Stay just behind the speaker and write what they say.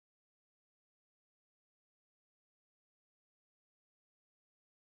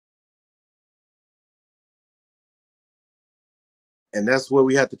And that's what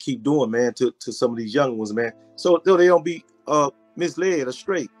we have to keep doing, man, to some of these young ones, man. So they don't be misled or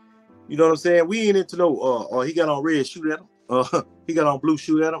straight. You know what I'm saying? We ain't into no he got on red, shoot at him. He got on blue,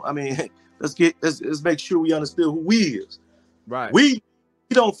 shoot at him. I mean, let's make sure we understand who we is. Right. We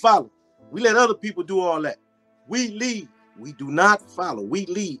don't follow. We let other people do all that. We lead. We do not follow. We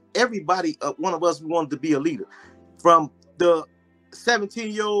lead. Everybody, one of us wanted to be a leader. From the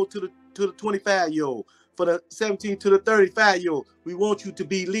 17-year-old to the 25-year-old, for the 17 to the 35-year-old, we want you to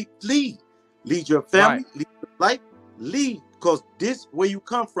be lead. Lead your family, lead your life, lead. Because this where you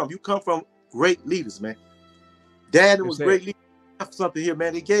come from. You come from great leaders, man. Dad was great leader. Something here,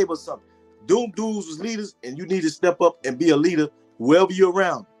 man. They gave us something. Doom dudes was leaders, and you need to step up and be a leader whoever you're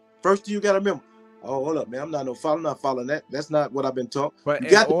around. First thing you gotta remember. Oh, hold up, man. I'm not following that. That's not what I've been taught. But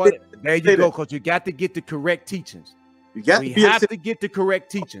there you go, because you got to get the correct teachings. You got we have to get the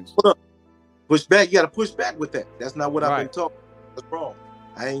correct teachings. Push back. You got to push back with that. That's not what I've been taught. That's wrong.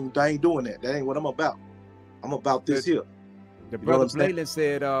 I ain't doing that. That ain't what I'm about. I'm about this here. The brother Blayland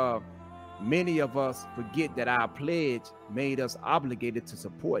said, many of us forget that our pledge made us obligated to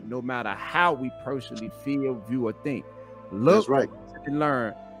support no matter how we personally feel, view, or think. Look and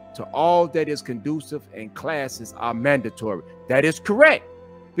learn to all that is conducive, and classes are mandatory. That is correct.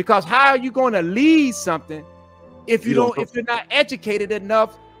 Because how are you going to lead something if you don't, if you're not educated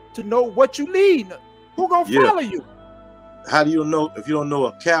enough to know what you lead? Who gonna follow you? How do you know if you don't know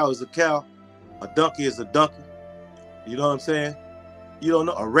a cow is a cow, a donkey is a donkey? You know what I'm saying? You don't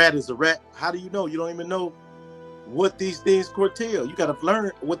know a rat is a rat. How do you know? You don't even know what these things curtail. You got to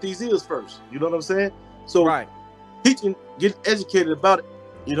learn what these is first. You know what I'm saying? So teaching, get educated about it.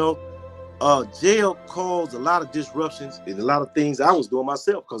 You know, jail caused a lot of disruptions and a lot of things I was doing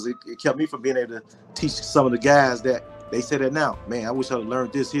myself, because it kept me from being able to teach some of the guys that they say that now. Man, I wish I'd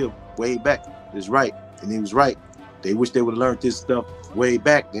learned this here way back. It's right. And he was right. They wish they would have learned this stuff way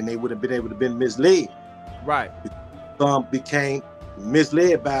back, then they would have been able to be misled. Right. Some became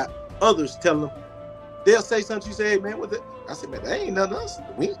misled by others telling them, they'll say something, you say, hey man, what that? I said, man, that ain't nothing else.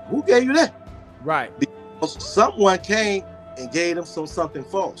 Who gave you that? Right. Because someone came and gave them something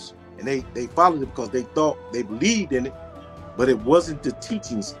false. And they followed it because they thought they believed in it, but it wasn't the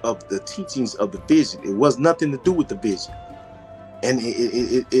teachings of the vision. It was nothing to do with the vision. And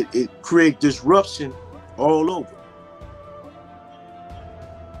it created disruption all over.